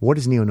 yeah. What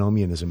is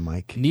neonomianism,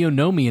 Mike?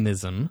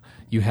 Neonomianism,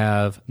 you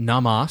have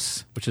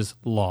namas, which is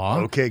law.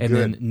 Okay, and good.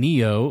 then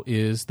neo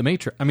is the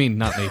matrix. I mean,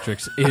 not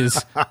matrix,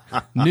 is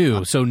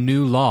new. So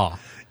new law.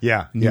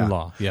 Yeah, New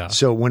law, yeah.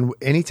 So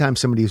anytime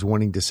somebody is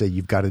wanting to say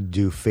you've got to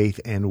do faith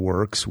and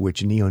works,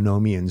 which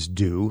neonomians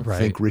do, Right.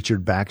 think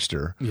Richard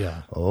Baxter.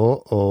 Yeah.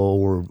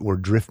 We're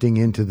drifting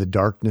into the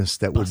darkness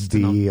that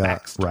Busting would be on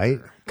Baxter.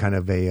 right, kind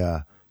of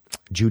a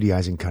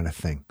Judaizing kind of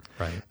thing.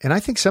 Right. And I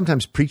think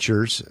sometimes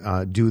preachers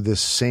do this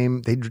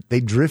same. They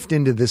drift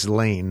into this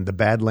lane, the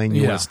bad lane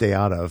you want to stay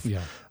out of.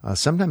 Yeah.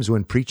 Sometimes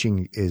when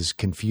preaching is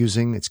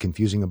confusing, it's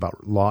confusing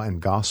about law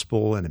and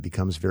gospel, and it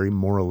becomes very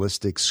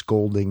moralistic,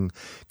 scolding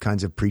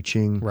kinds of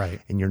preaching. Right.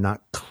 And you're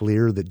not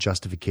clear that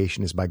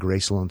justification is by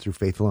grace alone, through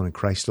faith alone, and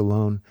Christ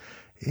alone.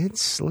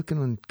 It's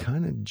looking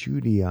kind of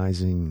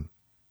Judaizing-ish.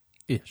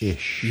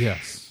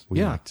 Yes. We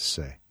Yeah. like to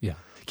say. Yeah.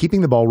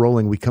 Keeping the ball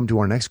rolling, we come to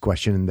our next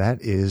question, and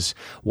that is,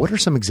 what are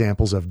some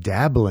examples of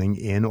dabbling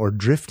in or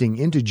drifting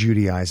into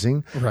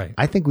Judaizing? Right.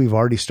 I think we've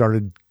already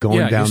started going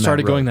down that road. You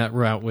started going that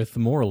route with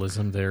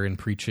moralism there in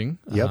preaching,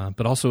 Yep.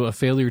 but also a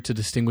failure to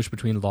distinguish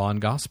between law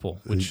and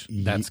gospel, which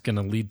that's going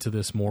to lead to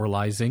this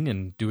moralizing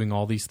and doing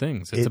all these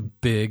things. It's a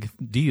big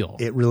deal.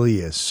 It really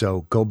is.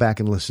 So go back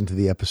and listen to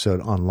the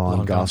episode on law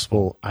and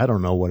gospel. I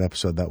don't know what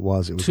episode that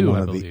was. It was 2, one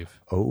I of believe.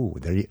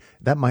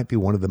 That might be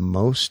one of the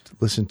most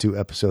listened to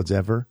episodes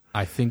ever.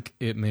 I think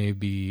it may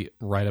be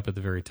right up at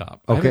the very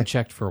top. Okay. I haven't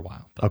checked for a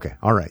while. But. Okay.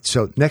 All right.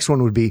 So next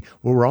one would be,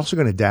 well, we're also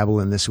going to dabble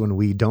in this when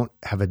we don't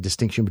have a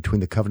distinction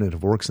between the covenant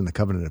of works and the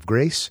covenant of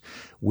grace,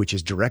 which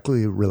is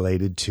directly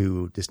related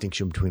to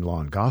distinction between law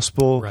and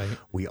gospel. Right.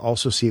 We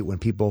also see it when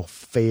people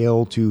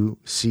fail to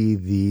see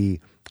the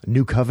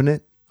new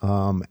covenant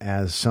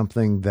as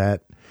something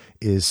that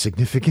is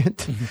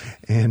significant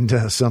and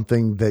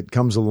something that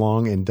comes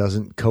along and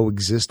doesn't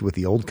coexist with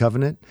the old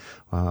covenant.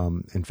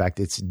 In fact,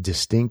 it's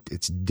distinct,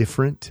 it's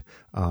different.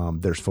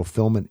 There's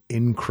fulfillment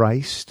in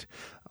Christ.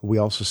 We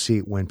also see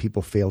it when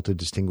people fail to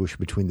distinguish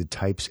between the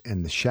types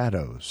and the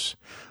shadows,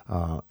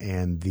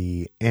 and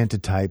the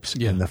antitypes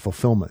and the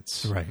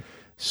fulfillments. Right.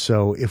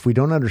 So if we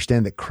don't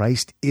understand that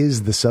Christ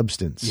is the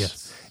substance,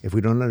 Yes. if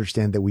we don't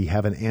understand that we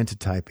have an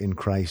antitype in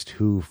Christ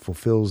who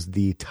fulfills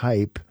the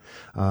type,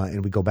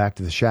 and we go back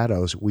to the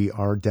shadows, we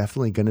are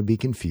definitely going to be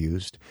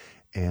confused.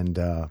 And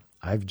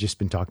I've just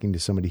been talking to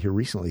somebody here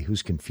recently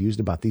who's confused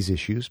about these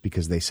issues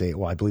because they say,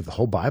 well, I believe the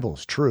whole Bible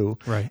is true.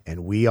 Right.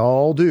 And we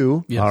all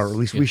do, Yes. or at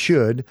least we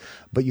should.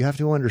 But you have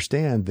to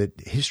understand that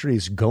history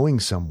is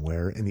going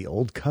somewhere, and the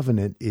Old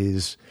Covenant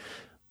is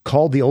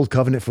called the Old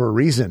Covenant for a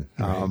reason,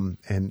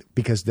 and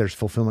because there's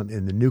fulfillment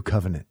in the New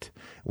Covenant.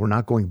 We're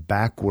not going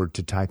backward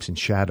to types and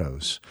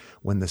shadows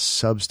when the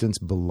substance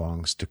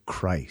belongs to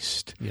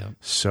Christ. Yeah.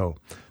 So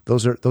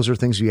those are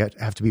things you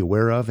have to be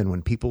aware of, and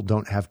when people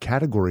don't have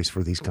categories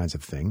for these kinds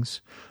of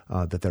things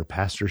that their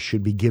pastors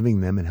should be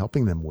giving them and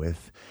helping them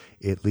with,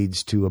 it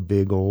leads to a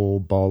big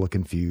old ball of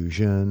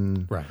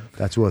confusion. Right.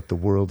 That's what the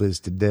world is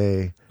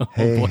today.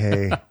 Hey.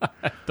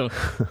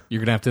 You're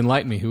going to have to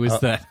enlighten me. Who is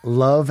that?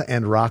 Love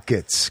and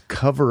Rockets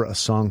cover a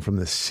song from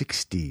the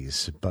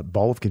 60s, but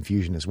Ball of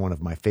Confusion is one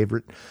of my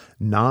favorite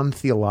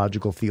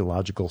non-theological,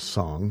 theological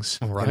songs.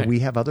 Right. And we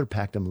have other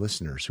Pactum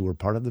listeners who are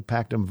part of the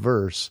Pactum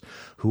verse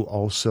who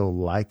also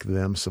like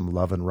them some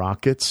Love and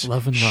Rockets.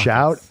 Love and Rockets.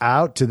 Shout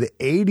out to the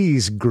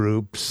 80s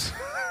groups.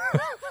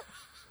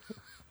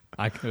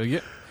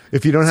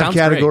 If you don't have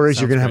categories,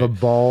 you're going to have a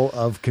great. ball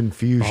of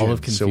confusion.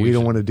 So we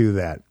don't want to do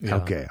that. Yeah.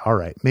 Okay. All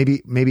right.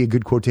 Maybe a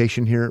good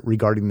quotation here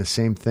regarding the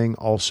same thing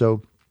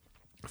also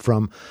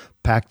from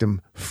Pactum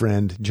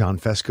friend John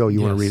Fesco.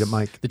 You want to read it,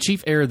 Mike? The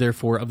chief error,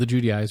 therefore, of the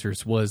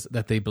Judaizers was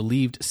that they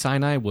believed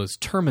Sinai was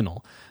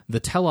terminal, the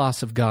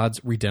telos of God's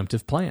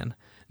redemptive plan.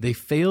 They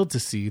failed to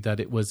see that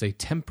it was a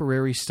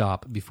temporary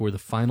stop before the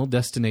final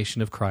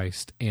destination of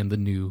Christ and the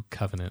new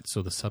covenant.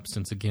 So the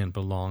substance, again,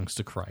 belongs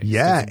to Christ.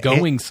 Yeah. It's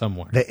going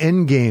somewhere. The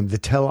end game, the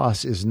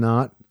telos, is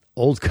not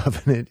old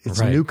covenant.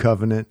 It's new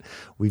covenant.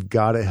 We've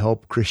got to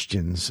help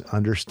Christians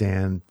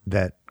understand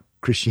that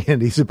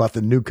Christianity is about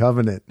the new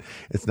covenant.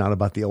 It's not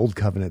about the old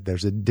covenant.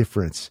 There's a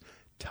difference.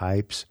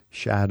 Types,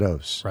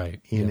 shadows,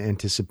 in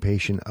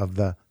anticipation of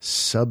the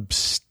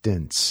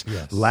substance.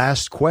 Yes.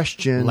 Last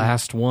question.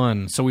 Last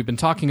one. So we've been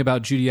talking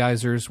about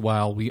Judaizers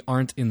while we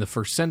aren't in the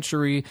first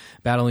century,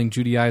 battling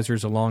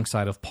Judaizers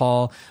alongside of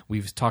Paul.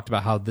 We've talked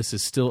about how this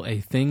is still a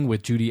thing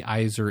with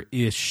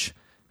Judaizer-ish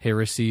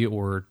heresy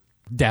or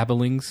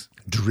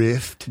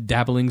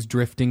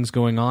driftings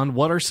going on.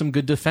 What are some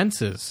good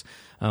defenses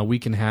we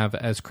can have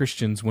as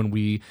Christians when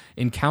we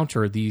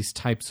encounter these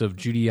types of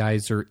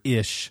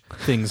Judaizer-ish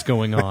things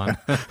going on?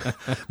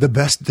 The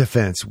best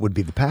defense would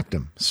be the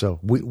Pactum. So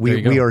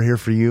we are here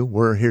for you.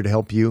 We're here to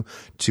help you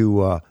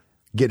to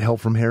get help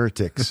from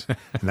heretics.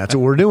 And that's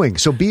what we're doing.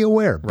 So be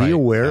aware. Be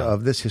aware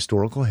of this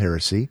historical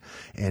heresy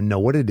and know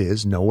what it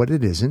is, know what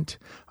it isn't.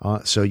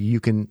 So you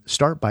can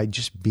start by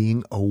just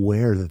being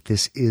aware that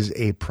this is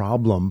a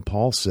problem.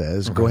 Paul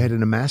says, go ahead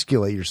and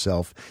emasculate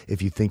yourself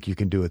if you think you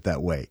can do it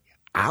that way.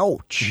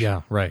 Ouch.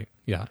 Yeah, right.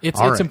 Yeah.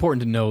 It's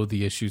important to know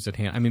the issues at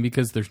hand. I mean,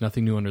 because there's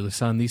nothing new under the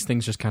sun. These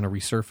things just kind of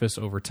resurface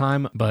over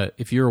time. But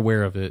if you're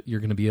aware of it, you're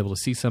going to be able to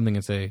see something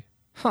and say,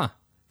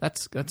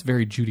 that's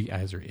very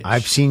Judaizer-ish.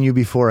 I've seen you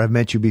before. I've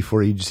met you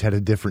before. You just had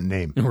a different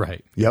name.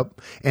 Right.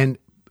 Yep. And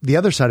the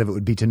other side of it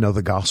would be to know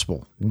the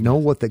gospel. Know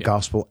what the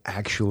gospel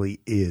actually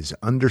is.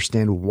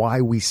 Understand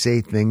why we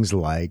say things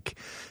like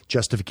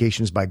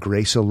justification is by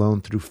grace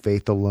alone, through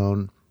faith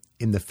alone,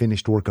 in the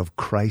finished work of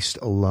Christ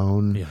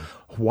alone. Yeah.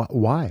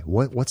 Why?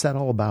 What's that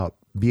all about?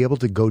 Be able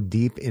to go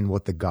deep in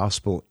what the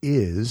gospel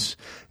is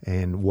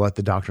and what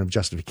the doctrine of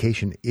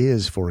justification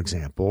is, for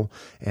example,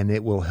 and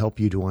it will help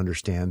you to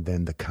understand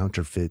then the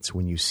counterfeits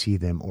when you see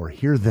them or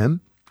hear them.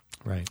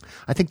 Right.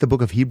 I think the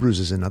book of Hebrews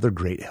is another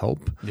great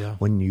help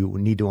when you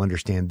need to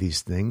understand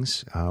these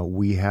things.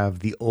 We have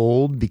the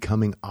old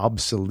becoming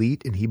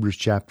obsolete in Hebrews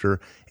chapter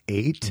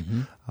 8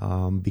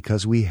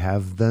 because we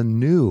have the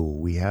new.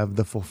 We have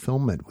the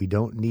fulfillment. We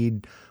don't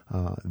need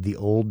the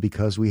old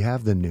because we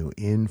have the new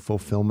in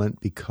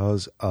fulfillment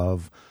because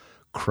of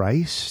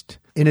Christ.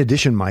 In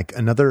addition, Mike,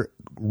 another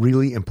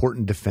really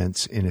important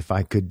defense, and if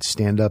I could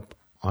stand up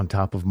on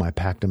top of my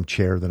Pactum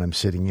chair that I'm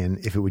sitting in,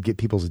 if it would get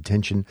people's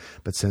attention,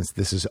 but since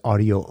this is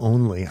audio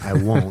only, I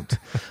won't.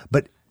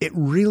 But it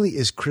really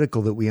is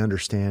critical that we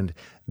understand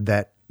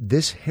that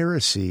this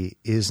heresy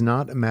is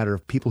not a matter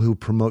of people who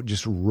promote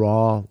just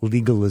raw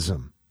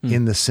legalism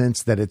in the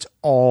sense that it's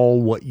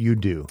all what you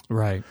do.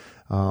 Right.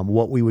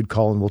 What we would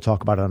call, and we'll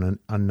talk about on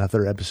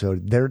another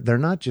episode, they're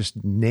not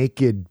just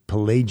naked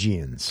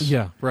Pelagians.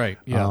 Yeah, right.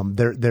 Yeah.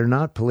 They're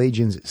not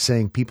Pelagians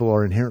saying people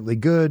are inherently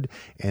good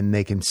and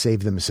they can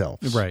save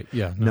themselves. Right.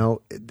 Yeah.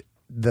 No,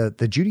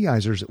 the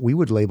Judaizers we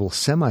would label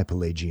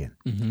semi-Pelagian,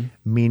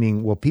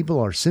 meaning, well, people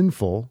are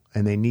sinful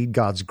and they need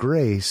God's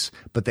grace,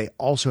 but they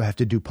also have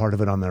to do part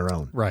of it on their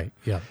own. Right.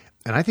 Yeah.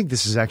 And I think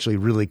this is actually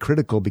really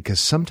critical because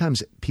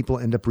sometimes people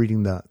end up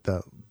reading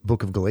the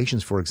book of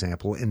Galatians, for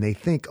example, and they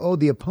think, oh,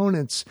 the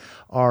opponents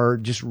are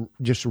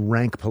just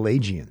rank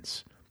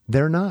Pelagians.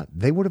 They're not.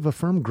 They would have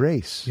affirmed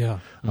grace. Yeah.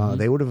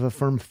 They would have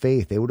affirmed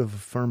faith. They would have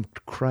affirmed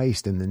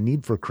Christ and the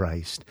need for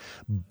Christ.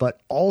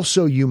 But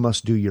also you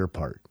must do your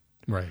part.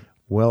 Right.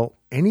 Well,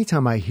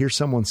 anytime I hear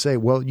someone say,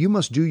 well, you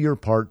must do your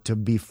part to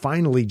be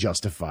finally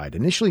justified,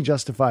 initially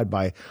justified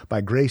by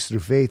grace through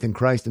faith in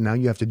Christ, and now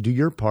you have to do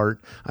your part,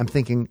 I'm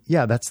thinking,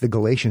 yeah, that's the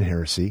Galatian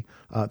heresy.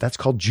 That's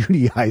called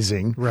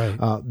Judaizing. Right.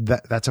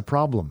 That's a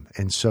problem.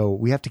 And so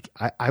we have to,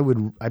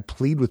 I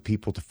plead with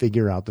people to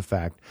figure out the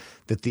fact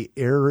that the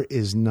error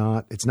is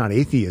it's not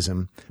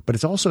atheism, but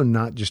it's also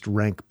not just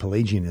rank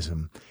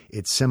Pelagianism.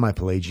 It's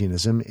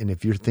semi-Pelagianism. And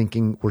if you're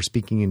thinking we're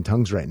speaking in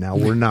tongues right now,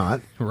 we're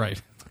not.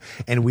 Right.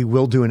 And we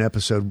will do an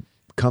episode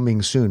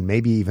coming soon,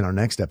 maybe even our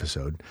next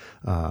episode,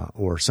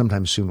 or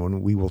sometime soon,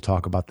 when we will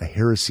talk about the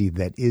heresy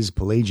that is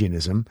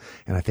Pelagianism.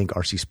 And I think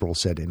R.C. Sproul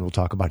said, and we'll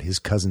talk about his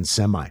cousin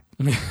Semi.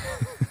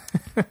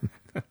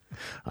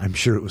 I'm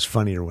sure it was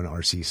funnier when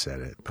R.C. said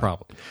it.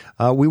 Probably.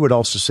 We would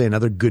also say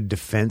another good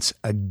defense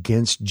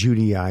against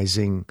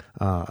Judaizing,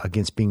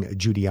 against being a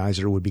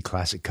Judaizer, would be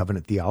classic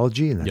covenant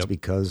theology. And that's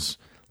because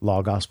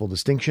law-gospel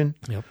distinction.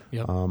 Yep.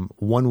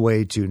 One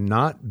way to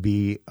not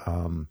be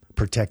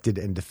protected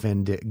and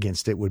defend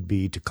against it would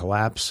be to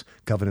collapse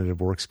covenant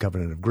of works,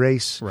 covenant of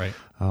grace, right?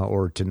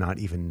 Or to not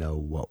even know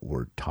what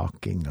we're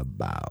talking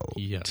about.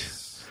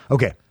 Yes.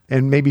 Okay.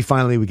 And maybe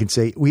finally we can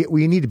say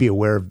we need to be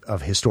aware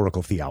of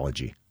historical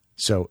theology.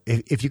 So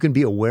if you can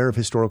be aware of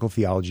historical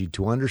theology,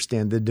 to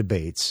understand the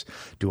debates,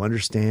 to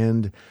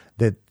understand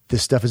that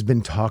this stuff has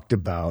been talked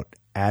about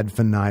ad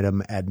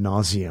infinitum ad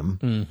nauseum.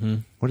 Mm-hmm.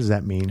 What does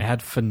that mean?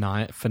 Ad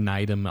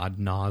infinitum ad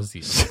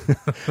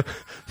nauseum.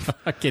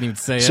 I can't even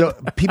say it. So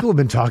people have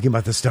been talking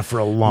about this stuff for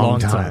a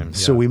long time. Yeah.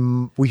 So we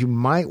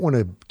might want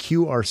to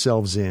cue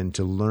ourselves in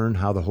to learn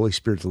how the Holy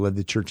Spirit led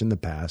the church in the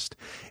past,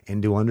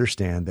 and to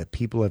understand that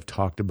people have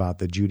talked about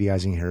the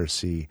Judaizing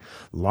heresy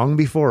long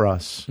before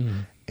us.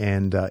 Mm.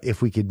 And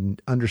if we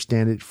could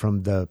understand it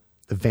from the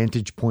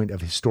vantage point of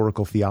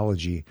historical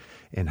theology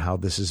and how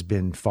this has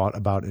been fought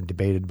about and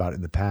debated about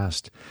in the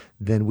past,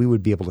 then we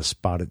would be able to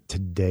spot it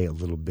today a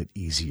little bit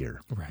easier.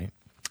 Right.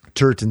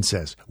 Turton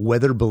says,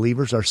 whether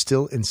believers are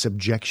still in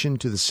subjection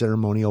to the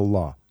ceremonial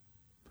law.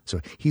 So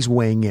he's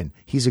weighing in.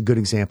 He's a good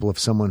example of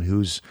someone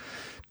who's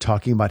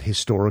talking about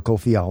historical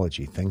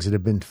theology, things that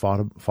have been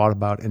fought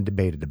about and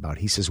debated about.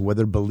 He says,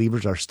 whether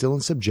believers are still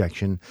in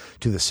subjection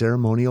to the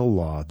ceremonial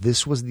law,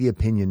 this was the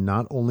opinion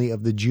not only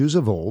of the Jews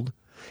of old,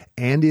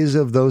 and is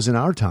of those in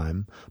our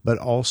time, but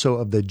also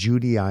of the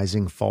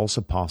Judaizing false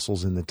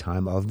apostles in the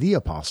time of the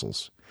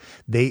apostles.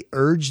 They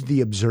urged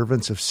the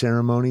observance of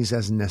ceremonies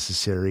as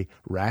necessary,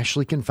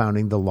 rashly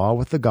confounding the law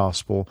with the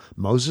gospel,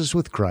 Moses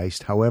with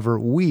Christ. However,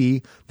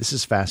 we, this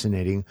is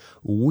fascinating,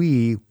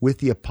 we, with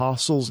the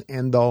apostles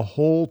and the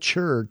whole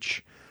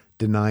church,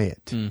 deny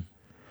it. Mm.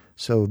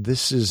 So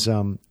this is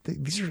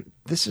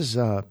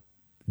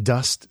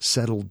dust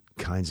settled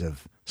kinds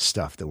of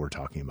stuff that we're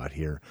talking about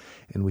here,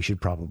 and we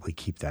should probably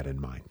keep that in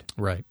mind.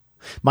 Right.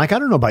 Mike, I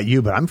don't know about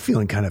you, but I'm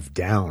feeling kind of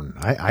down.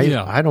 I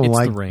don't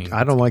like the rain.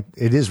 I don't like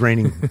it is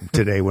raining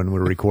today when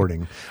we're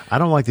recording. I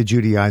don't like the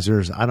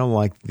Judaizers. I don't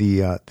like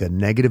the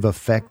negative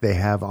effect they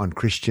have on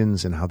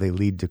Christians and how they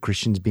lead to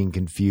Christians being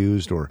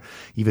confused, or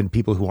even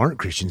people who aren't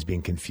Christians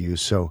being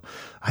confused. So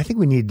I think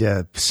we need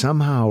to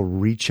somehow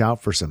reach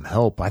out for some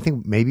help. I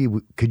think maybe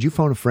could you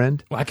phone a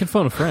friend? Well, I can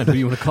phone a friend. Who do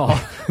you want to call?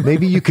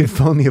 Maybe you can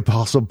phone the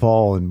Apostle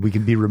Paul, and we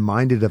can be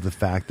reminded of the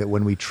fact that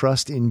when we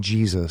trust in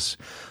Jesus,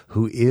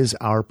 who is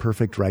our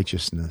perfect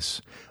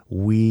righteousness,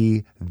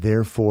 we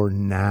therefore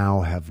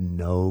now have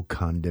no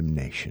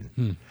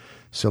condemnation.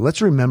 So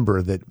let's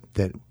remember that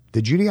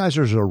the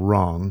Judaizers are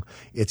wrong.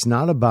 It's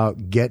not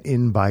about get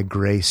in by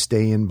grace,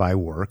 stay in by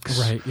works.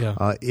 Right,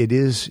 yeah. It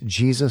is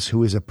Jesus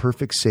who is a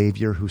perfect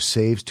Savior who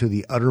saves to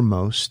the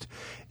uttermost.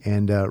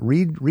 And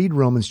read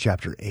Romans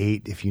chapter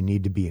 8 if you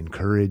need to be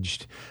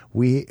encouraged.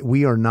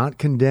 We are not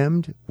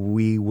condemned.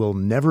 We will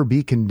never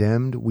be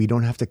condemned. We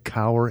don't have to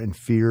cower and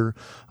fear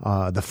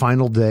the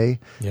final day,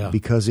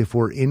 because if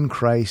we're in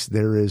Christ,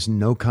 there is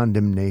no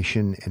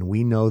condemnation, and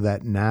we know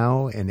that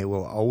now, and it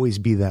will always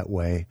be that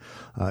way.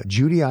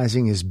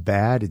 Judaizing is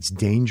bad. It's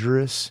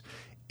dangerous.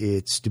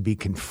 It's to be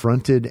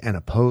confronted and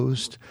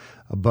opposed.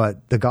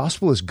 But the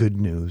gospel is good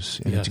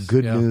news, and it's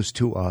good news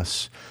to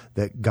us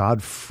that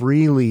God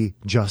freely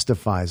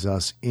justifies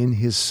us in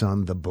his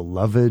Son, the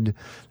beloved.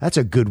 That's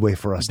a good way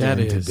for us to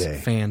end today. That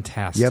is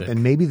fantastic. Yep,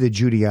 and maybe the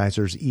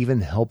Judaizers even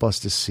help us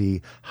to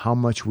see how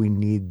much we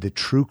need the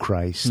true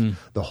Christ,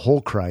 the whole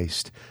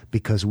Christ,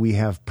 because we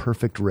have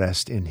perfect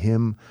rest in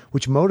him,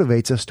 which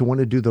motivates us to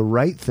want to do the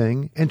right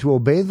thing and to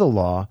obey the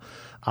law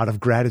out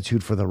of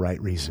gratitude for the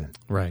right reason.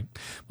 Right.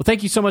 Well,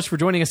 thank you so much for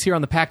joining us here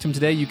on The Pactum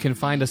today. You can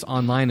find us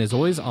online, as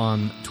always,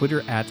 on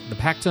Twitter at The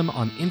Pactum,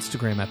 on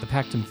Instagram at The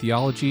Pactum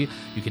Theology.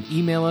 You can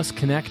email us,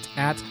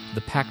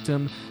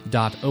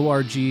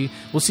 connect@thepactum.org.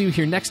 We'll see you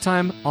here next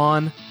time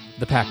on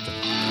The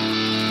Pactum.